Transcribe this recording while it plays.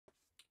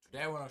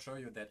Today I want to show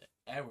you that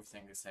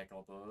everything is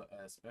hackable,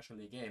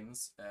 especially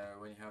games,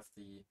 when you have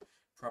the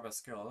proper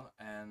skill.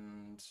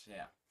 And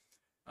yeah,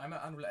 I'm an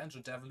Unreal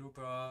Engine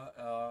developer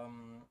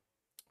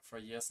for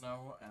years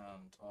now,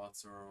 and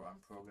also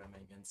I'm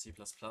programming in C++.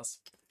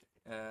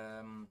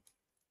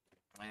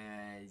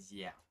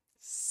 Yeah,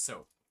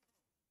 so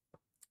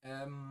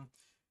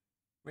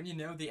when you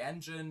know the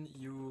engine,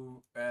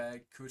 you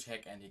could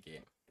hack any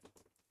game,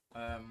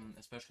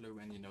 especially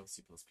when you know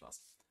C++.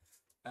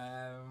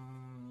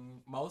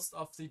 Most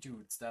of the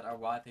dudes that are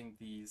writing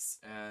these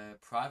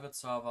private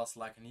servers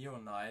like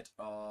Neonite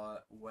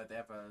or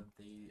whatever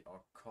they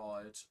are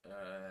called,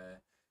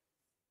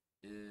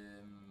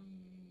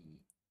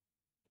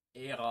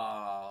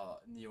 Era,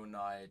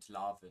 Neonite,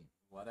 Lawin,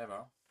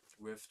 whatever,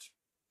 Rift,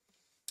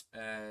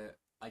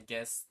 I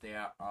guess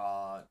there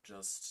are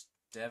just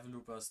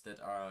developers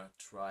that are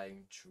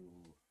trying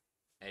to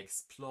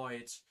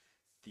exploit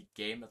the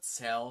game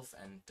itself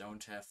and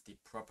don't have the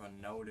proper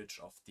knowledge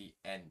of the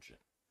engine.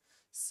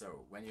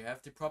 So when you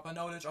have the proper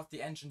knowledge of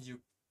the engine, you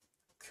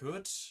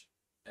could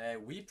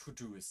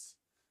reproduce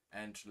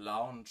and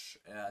launch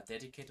a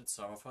dedicated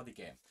server for the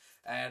game.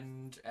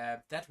 And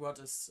that's what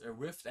is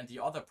Rift and the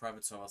other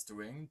private servers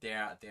doing.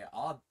 There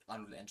are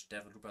Unreal Engine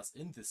developers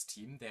in this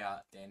team.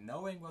 They're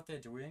knowing what they're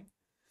doing,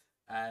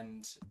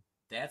 and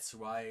that's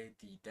why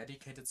the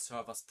dedicated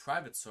servers,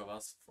 private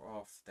servers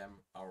of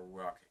them, are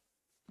working.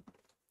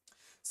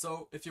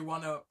 So if you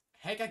want to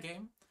hack a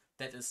game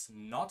that is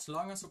not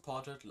longer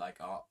supported, like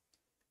a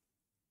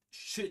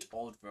shit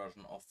old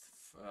version of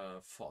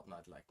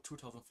Fortnite, like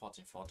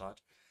 2014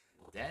 Fortnite,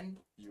 then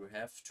you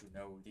have to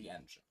know the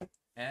engine.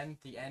 And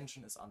the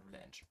engine is Unreal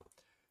Engine.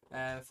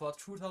 For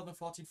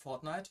 2014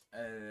 Fortnite,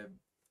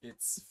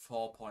 it's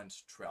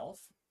 4.12.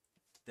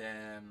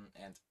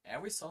 And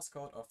every source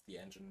code of the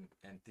engine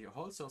and the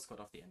whole source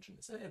code of the engine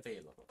is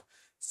available.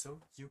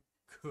 So you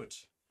could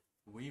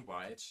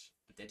rewrite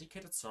a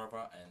dedicated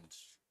server and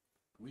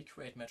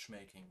recreate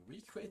matchmaking,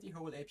 recreate the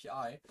whole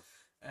API,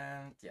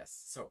 and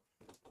yes, so.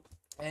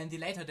 In the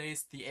later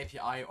days, the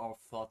API of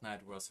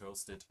Fortnite was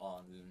hosted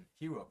on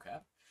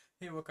HeroCap.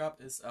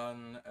 HeroCap is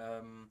an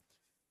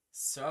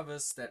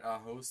service that are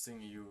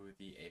hosting you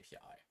the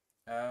API.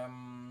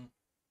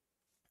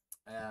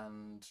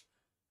 And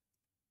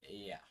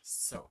yeah,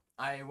 so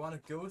I want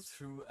to go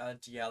through a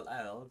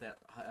DLL that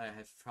I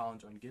have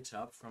found on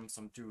GitHub from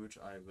some dude.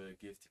 I will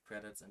give the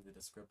credits in the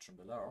description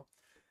below,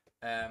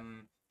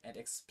 and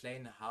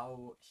explain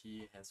how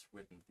he has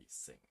written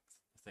these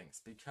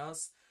things,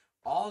 because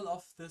all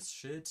of this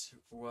shit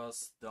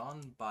was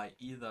done by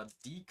either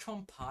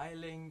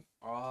decompiling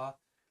or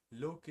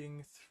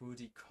looking through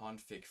the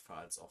config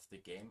files of the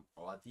game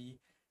or the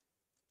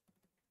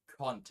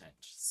content.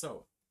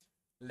 So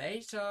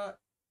later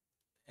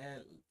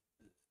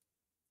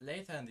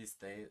in this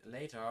day,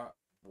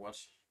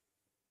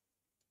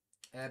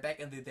 back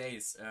in the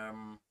days,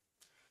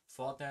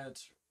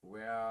 Fortnite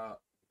were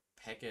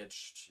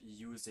packaged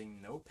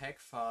using no pack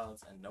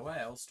files and no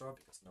IO store,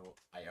 because no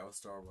IO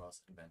store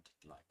was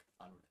invented like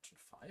Unreal Engine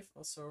 5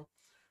 or so,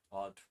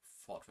 or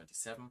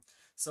 4.27.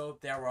 So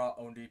there were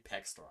only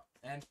pack store,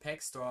 and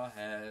pack store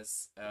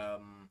has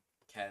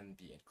can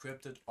be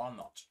encrypted or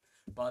not.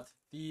 But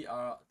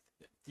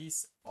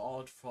this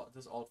old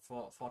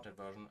Fortnite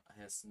version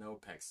has no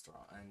pack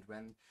store, and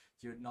when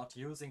you're not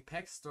using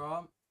pack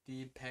store,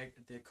 the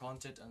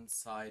content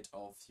inside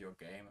of your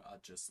game are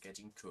just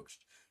getting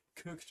cooked.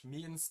 Cooked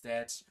means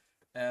that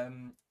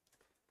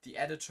the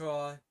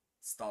editor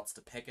starts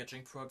the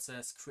packaging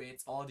process,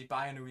 creates all the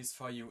binaries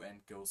for you,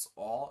 and goes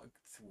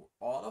through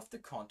all of the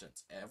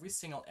content, every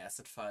single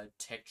asset file,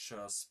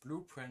 textures,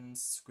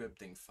 blueprints,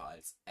 scripting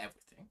files,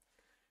 everything,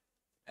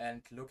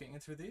 and looking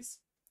into these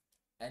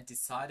and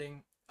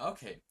deciding,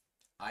 okay,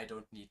 I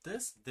don't need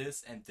this,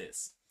 this, and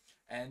this.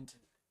 And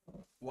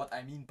what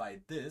I mean by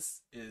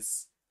this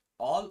is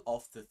all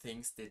of the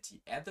things that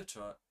the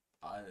editor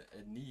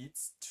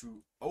needs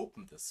to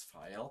open this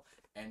file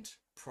and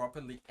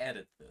properly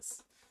edit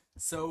this.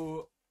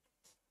 So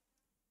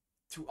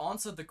to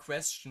answer the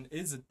question,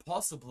 is it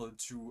possible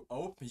to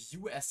open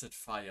UAsset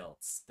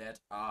files that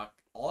are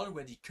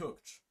already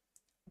cooked?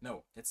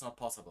 No, it's not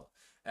possible.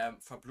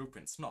 For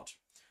blueprints, not.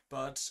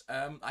 But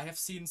I have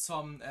seen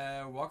some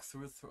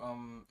walkthrough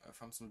from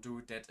some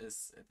dude that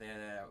is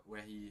there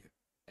where he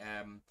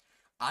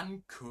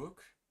uncook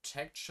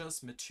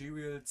textures,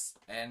 materials,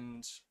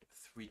 and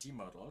 3D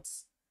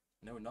models.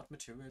 No, not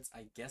materials.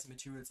 I guess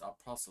materials are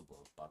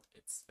possible, but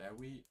it's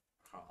very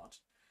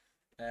hard.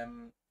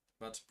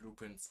 But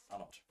blueprints are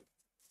not.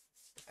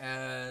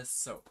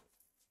 So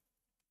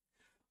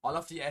all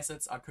of the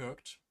assets are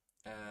cooked.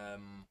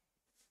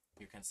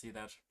 You can see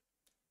that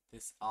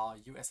these are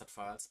UAsset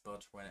files,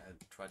 but when I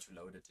try to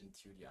load it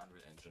into the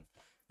Unreal Engine,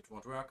 it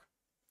won't work.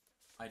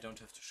 I don't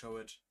have to show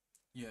it.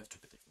 You have to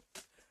believe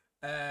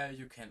me.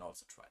 You can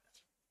also try that.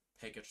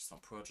 Package some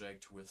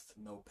project with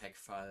no pack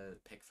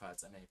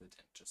files enabled,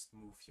 and just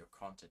move your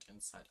content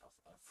inside of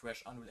a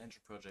fresh Unreal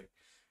Engine project.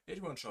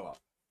 It won't show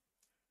up.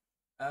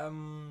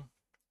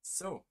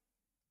 So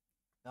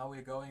Now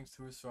we're going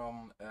through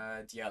some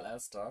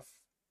DLL stuff.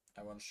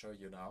 I want to show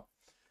you now.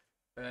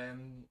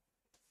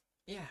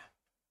 Yeah.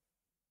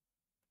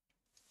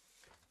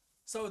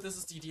 So this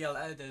is the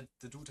DLL that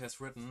the dude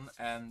has written,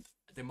 and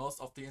the most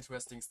of the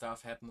interesting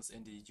stuff happens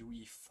in the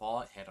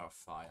UE4 header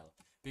file,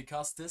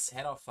 because this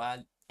header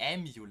file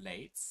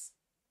emulates,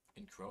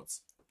 in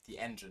quotes, the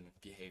engine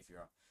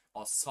behavior,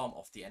 or some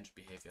of the engine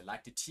behavior,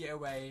 like the T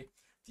array,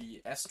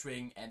 the F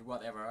string, and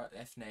whatever,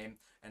 F name,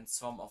 and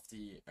some of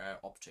the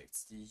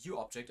objects. The U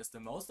object is the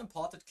most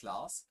important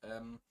class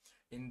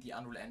in the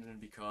Unreal Engine,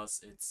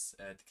 because it's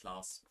the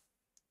class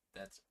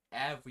that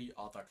every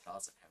other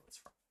class inherits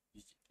from.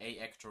 A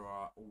actor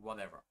or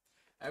whatever.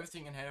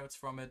 Everything inherits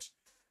from it.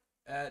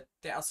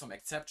 There are some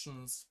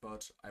exceptions,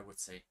 but I would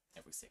say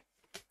everything.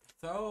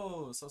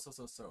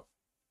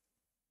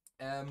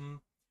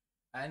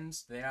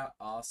 And there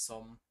are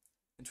some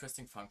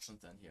interesting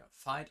functions in here.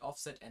 Find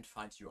offset and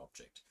find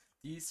uObject.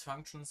 These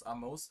functions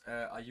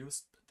are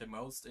used the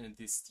most in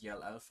this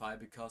DLL file,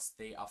 because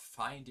they are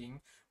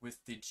finding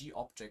with the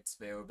gObjects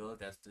variable,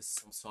 that is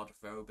some sort of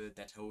variable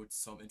that holds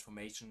some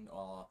information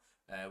or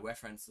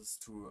references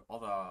to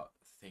other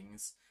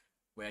things,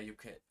 where you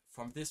can,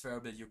 from this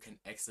variable you can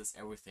access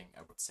everything,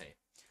 I would say.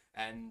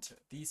 And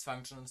these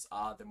functions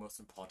are the most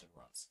important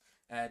ones.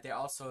 There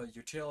are also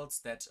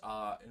utils that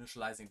are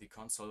initializing the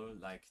console,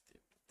 like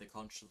the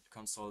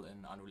console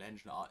in Unreal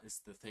Engine is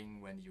the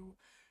thing when you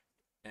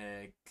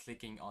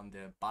clicking on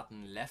the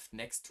button left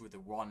next to the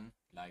one,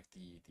 like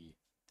the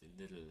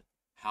little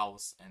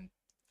house, and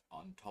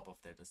on top of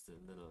that is the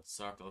little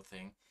circle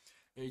thing.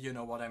 You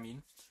know what I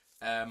mean.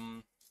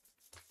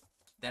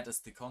 That is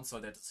the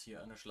console that is here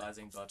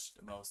initializing, but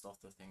most of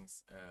the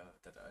things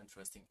that are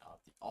interesting are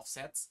the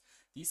offsets.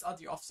 These are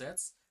the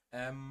offsets.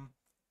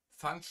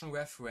 Function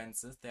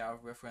references, they are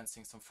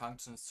referencing some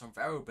functions, some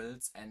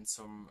variables, and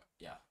some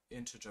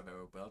integer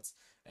variables,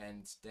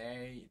 and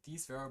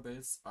these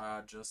variables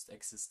are just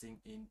existing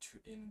in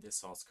the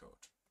source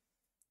code.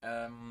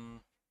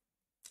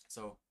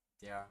 So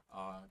they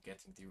are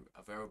getting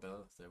a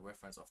variable, the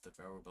reference of the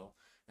variable,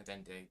 and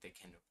then they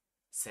can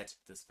set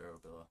this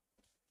variable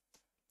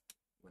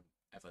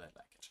whenever they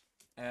like it.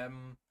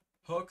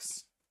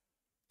 Hooks,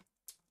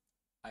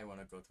 I want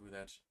to go through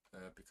that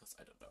because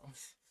I don't know.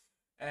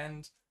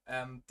 And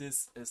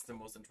this is the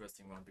most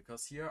interesting one,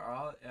 because here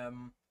are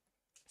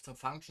some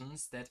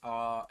functions that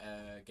are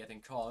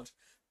getting called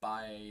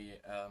by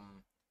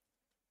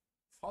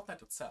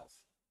Forntite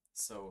itself.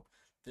 So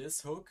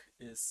this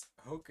this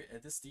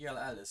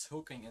DLL is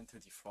hooking into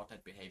the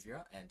Forntite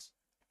behavior and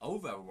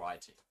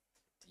overwriting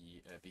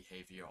the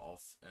behavior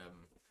of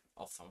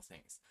some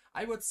things.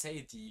 I would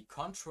say the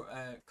control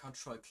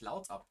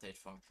cloud update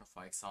function,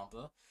 for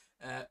example,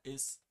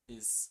 is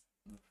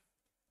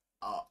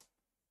a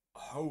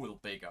whole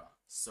bigger.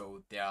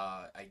 So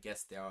I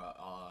guess there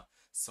are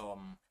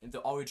some in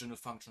the original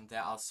function.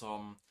 There are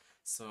some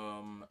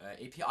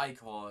API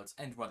calls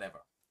and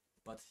whatever.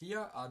 But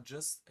here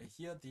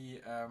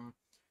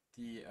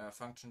the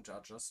functions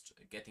are just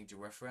getting the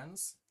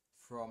reference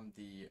from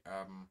the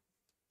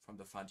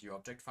find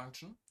uObject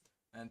function,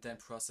 and then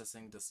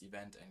processing this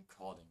event and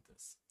calling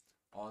this.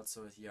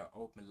 Also here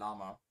open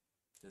llama.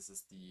 This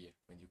is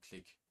when you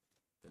click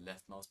the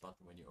left mouse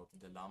button when you open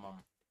the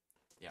llama.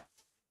 Yeah.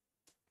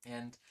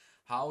 And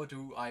how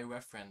do I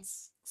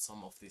reference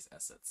some of these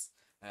assets?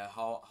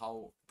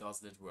 How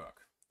does it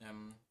work?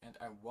 And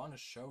I want to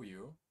show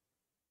you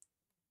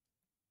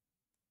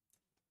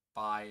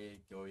by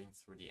going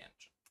through the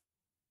engine.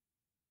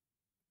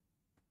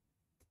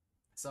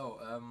 So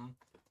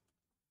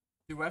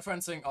the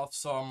referencing of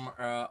some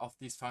of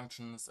these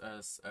functions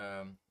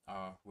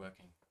are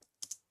working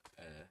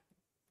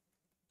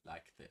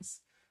like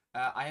this.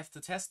 I have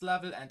the test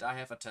level and I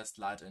have a test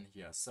light in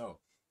here. So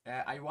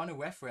I want to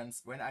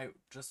reference when I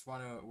just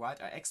want to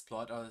write an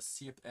exploit or a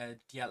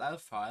DLL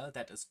file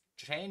that is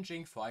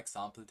changing, for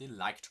example, the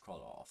light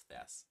color of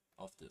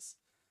this.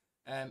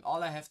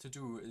 All I have to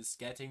do is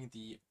getting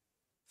the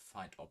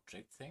find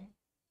object thing,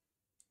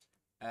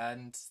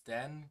 and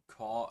then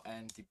call,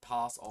 and the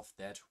path of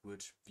that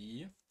would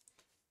be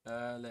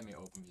let me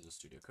open Visual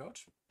Studio Code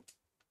to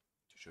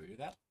show you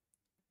that.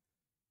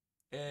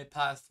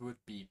 Path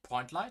would be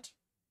pointLight,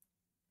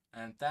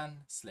 and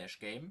then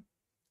 /game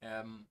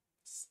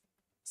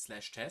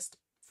 /test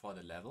for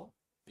the level,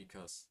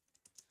 because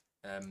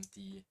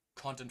the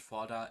content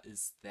folder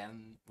is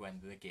then, when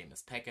the game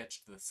is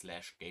packaged, the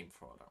 /game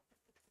folder.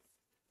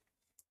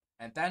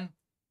 And then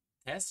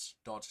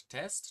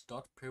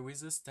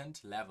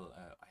test.test.preresistant level.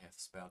 I have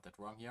spelled that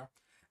wrong here.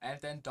 And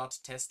then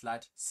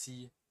 .testLight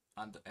c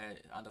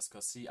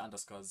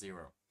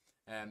 _c_0.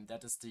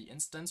 That is the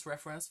instance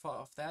reference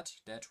of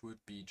that. That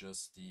would be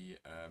just the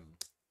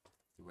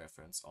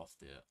reference of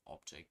the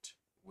object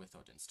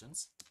without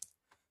instance.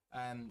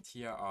 And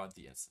here are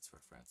the instance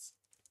reference.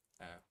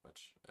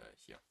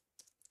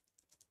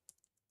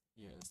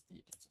 Here is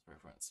the instance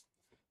reference.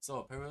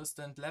 So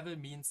persistent level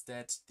means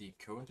that the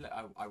current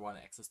I want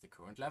to access the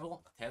current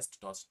level.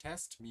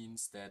 Test.test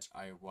means that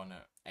I want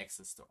to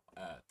access the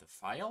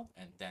file,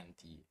 and then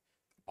the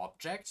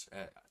object,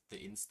 the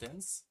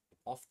instance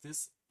of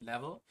this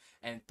level,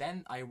 and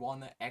then I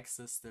want to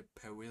access the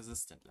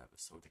persistent level,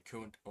 so the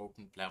current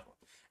opened level,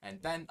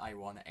 and then I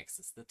want to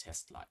access the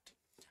test light.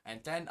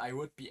 And then I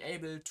would be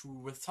able to,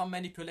 with some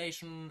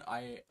manipulation,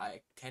 I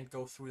can't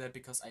go through that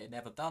because I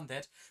never done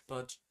that,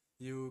 but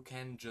you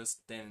can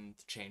just then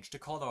change the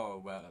color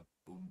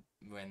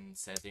when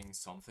setting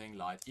something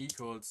like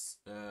equals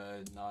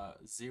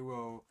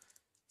 0xFFF,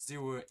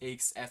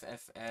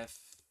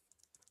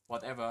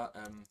 whatever,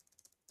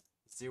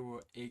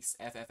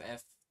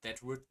 0xFFF,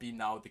 that would be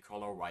now the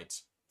color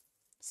white.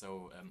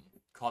 So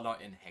color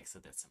in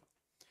hexadecimal.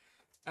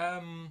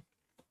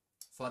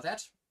 For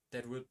that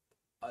would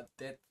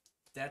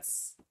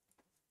that's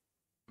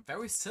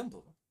very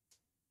simple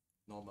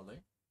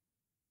normally.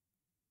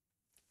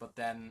 But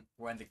then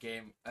when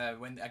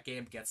a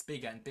game gets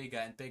bigger and bigger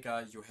and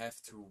bigger, you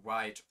have to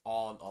write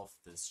all of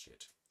this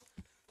shit.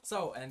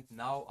 So, and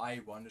now I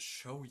want to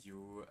show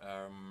you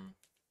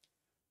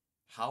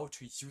how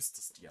to use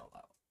this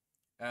DLL.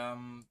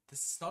 This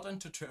is not a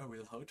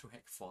tutorial how to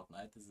hack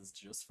Fortnite, this is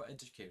just for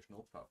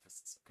educational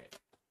purposes, okay?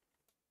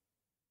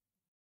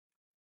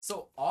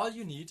 So all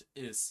you need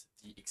is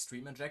the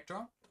Script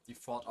Injector, the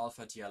Fort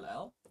Alpha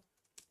DLL,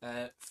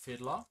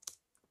 Fiddler,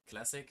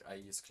 Classic, I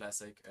use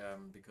Classic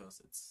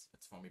because it's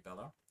for me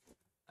better,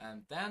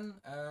 and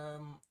then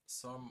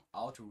some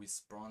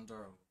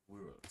autoresponder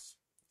rules.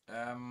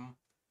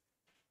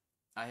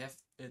 I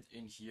have it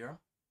in here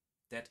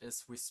that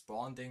is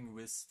responding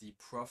with the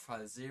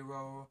profile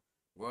 0,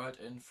 word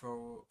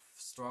info,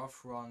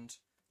 storefront,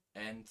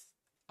 and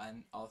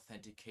an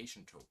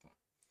authentication token.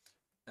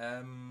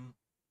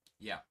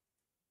 Yeah,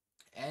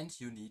 and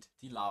you need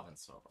the Lawin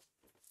server.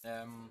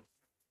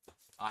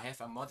 I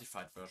have a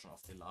modified version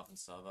of the Lawin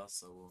server,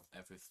 so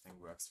everything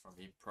works for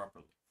me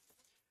properly.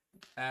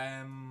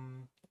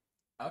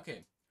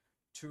 Okay,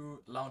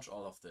 to launch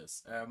all of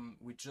this,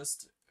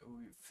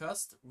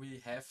 first we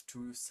have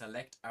to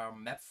select our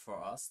map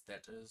for us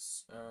that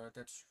is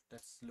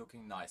that's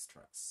looking nice to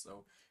us.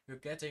 So we're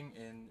getting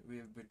in,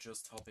 we're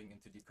just hopping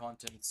into the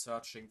content,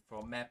 searching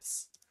for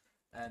maps,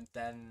 and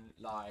then,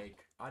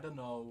 like, I don't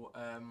know,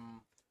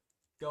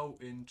 go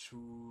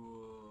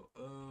into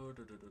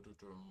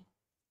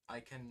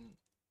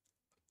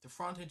the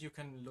front end, you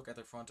can look at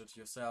the front end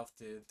yourself,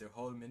 the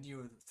whole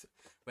menu,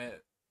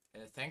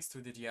 thanks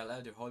to the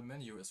DLL the whole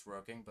menu is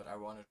working, but I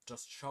want to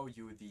just show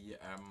you the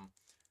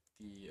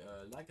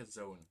like a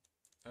zone.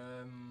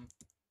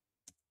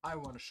 I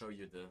want to show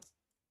you the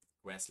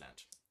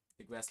grassland.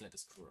 The grassland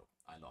is cool,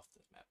 I love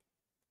the map.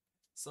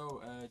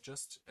 So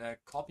just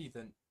copy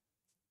the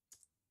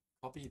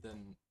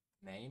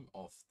name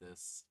of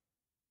this.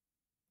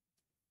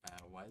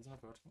 Why is it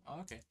not working?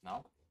 Oh, okay,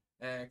 now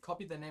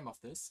copy the name of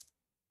this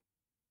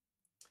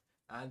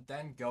and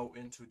then go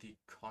into the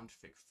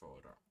config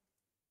folder,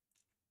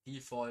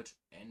 default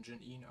engine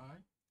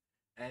ENI,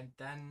 and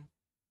then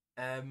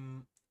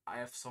I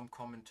have some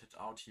commented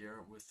out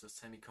here with the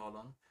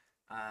semicolon,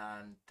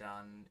 and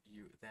then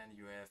you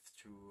have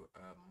to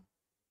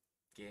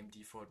game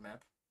default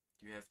map.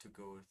 You have to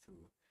go to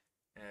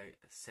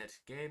set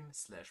game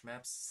 /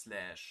 maps /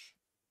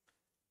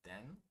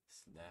 then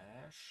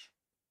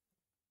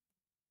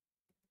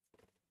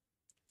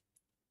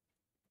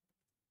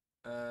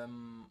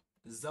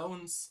 /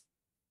 zones,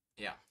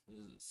 yeah,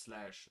 /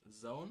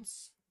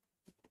 zones,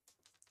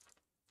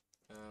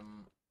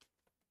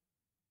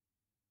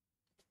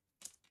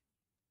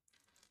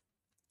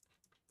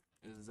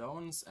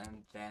 zones,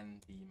 and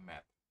then the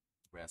map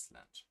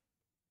grassland.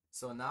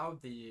 So now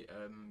the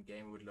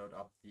game would load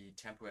up the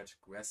temperate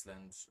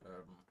grassland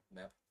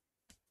map.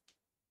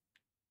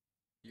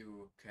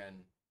 You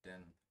can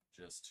then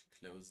just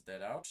close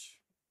that out,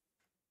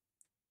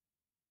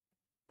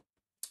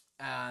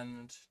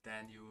 and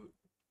then you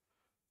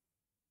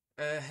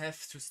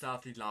have to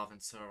start the Lawin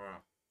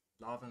server,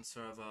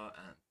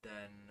 and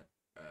then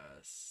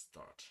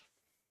start.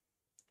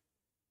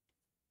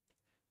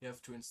 You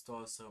have to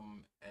install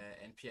some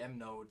npm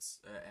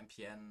nodes,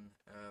 npm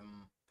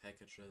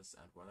packages,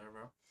 and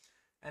whatever,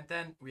 and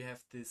then we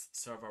have this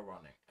server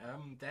running.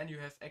 Then you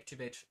have to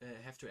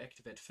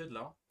activate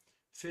Fiddler.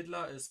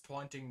 Fiddler is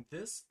pointing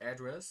this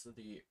address,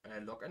 the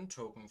login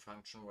token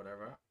function,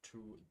 whatever,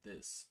 to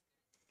this.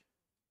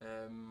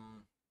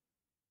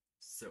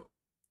 So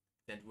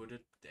then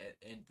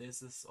and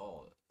this is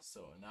all.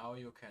 So now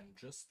you can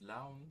just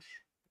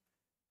launch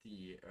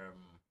the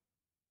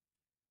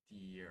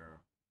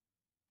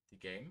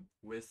game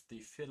with the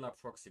Fiddler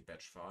proxy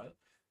batch file.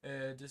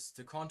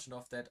 The content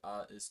of that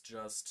is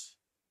just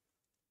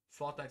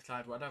Fortnite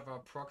client, whatever,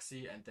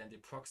 proxy, and then the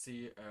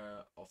proxy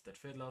of that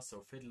Fiddler.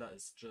 So Fiddler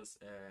is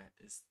just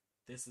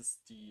this is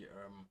the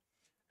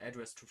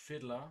address to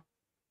Fiddler.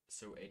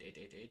 So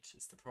 8888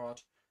 is the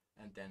port,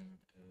 and then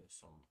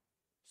some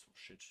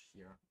shit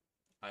here.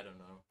 I don't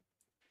know.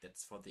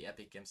 That's for the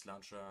Epic Games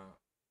Launcher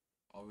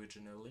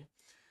originally.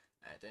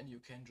 And then you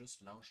can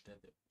just launch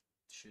that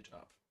shit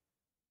up.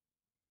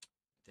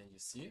 Then you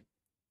see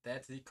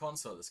that the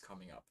console is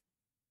coming up.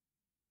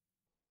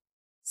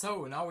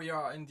 So now we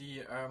are in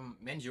the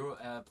menu,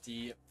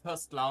 the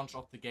first launch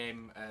of the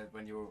game.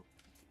 When you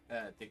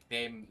the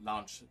game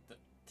launch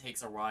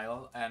takes a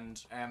while,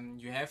 and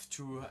you have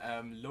to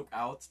look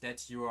out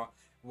that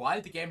while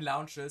the game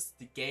launches,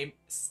 the game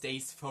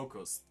stays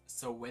focused.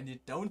 So when you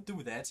don't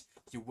do that,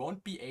 you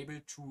won't be able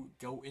to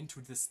go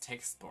into this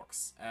text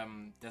box.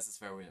 This is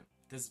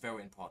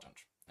very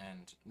important.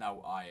 And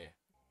now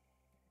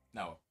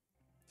no,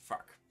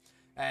 fuck,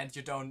 and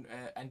you don't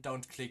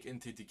click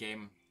into the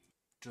game.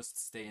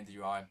 Just stay in the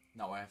UI.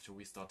 Now I have to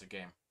restart the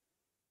game.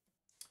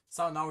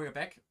 So now we're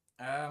back.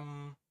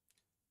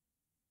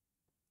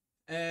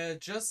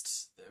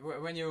 Just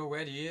when you're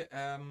ready,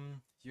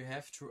 you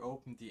have to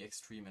open the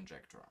Script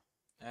Injector.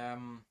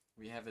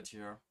 We have it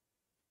here,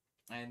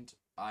 and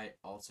I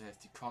also have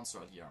the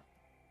console here.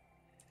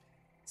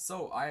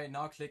 So I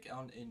now click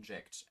on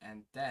inject,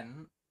 and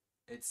then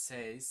it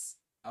says,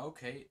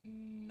 okay,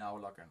 now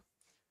log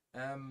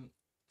in.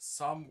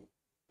 Some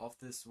of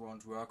this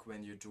won't work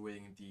when you're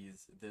doing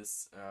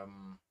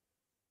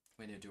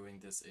when you're doing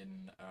this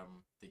in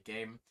the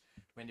game.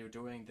 When you're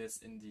doing this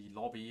in the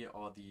lobby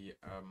or the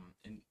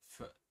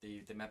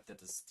map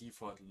that is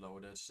default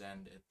loaded,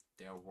 then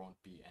there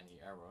won't be any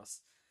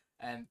errors.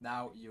 And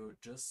now you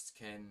just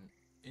can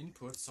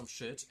input some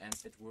shit and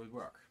it will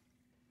work.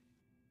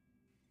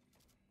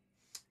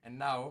 And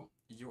now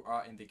you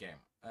are in the game.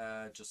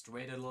 Just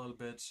wait a little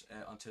bit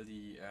until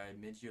the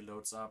menu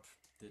loads up.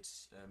 That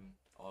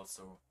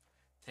also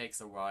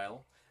takes a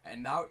while.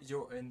 And now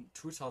you're in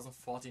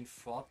 2014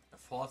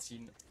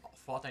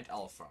 Fortnite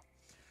Alpha.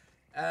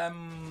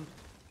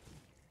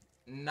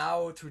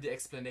 Now to the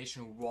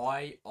explanation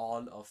why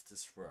all of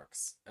this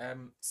works.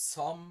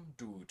 Some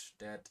dude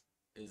that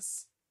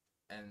is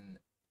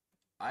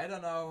I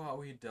don't know how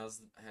he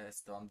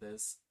has done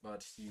this,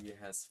 but he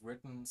has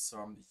written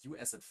some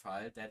USAT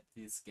file that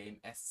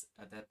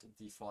that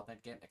the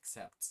Fortnite game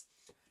accepts.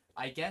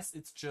 I guess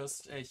it's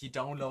just he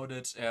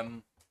downloaded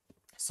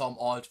some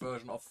old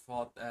version of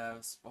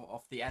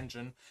the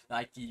engine,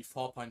 like the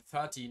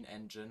 4.13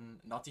 engine,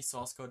 not the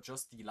source code,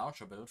 just the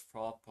launcher build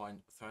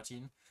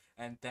 4.13,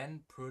 and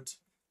then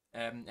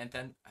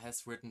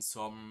has written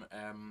some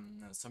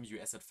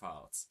USAT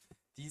files.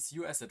 These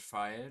USAT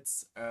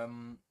files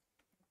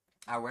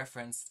are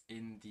referenced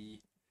in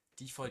the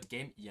default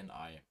game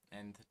ENI,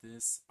 and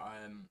this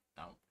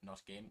no,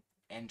 not game,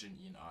 engine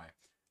ENI.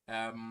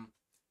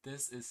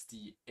 This is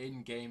the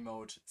in-game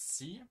mode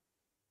C,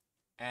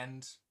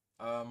 and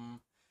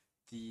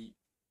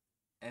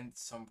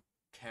some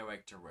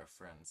character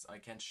reference. I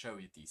can show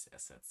you these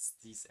assets.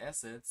 These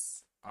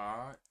assets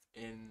are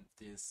in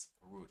this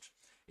root.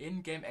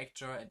 In-game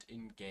actor and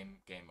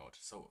in-game game mode.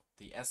 So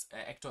the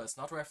actor is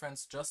not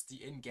referenced, just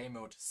the in-game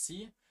mode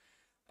C,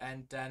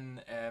 and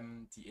then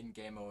the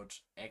in-game mode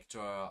actor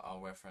are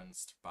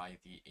referenced by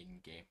the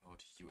in-game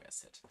mode U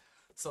asset.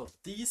 So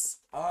these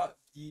are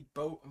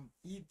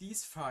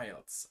these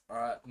files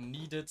are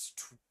needed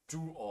to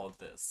do all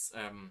this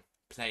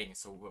playing.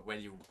 So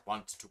when you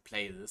want to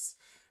play this,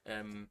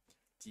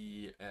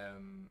 the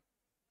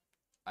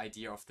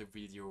idea of the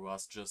video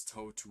was just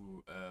how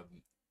to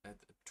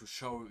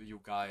show you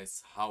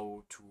guys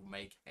how to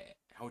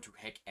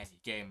hack any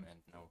game,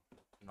 and no,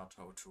 not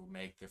how to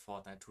make the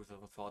Fortnite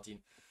 2014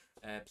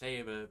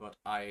 playable, but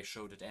I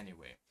showed it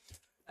anyway.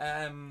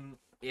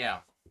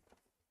 Yeah,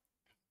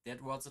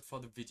 that was it for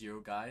the video,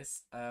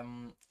 guys.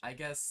 I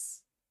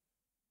guess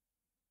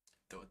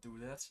don't do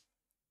that.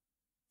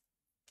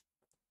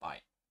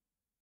 Bye.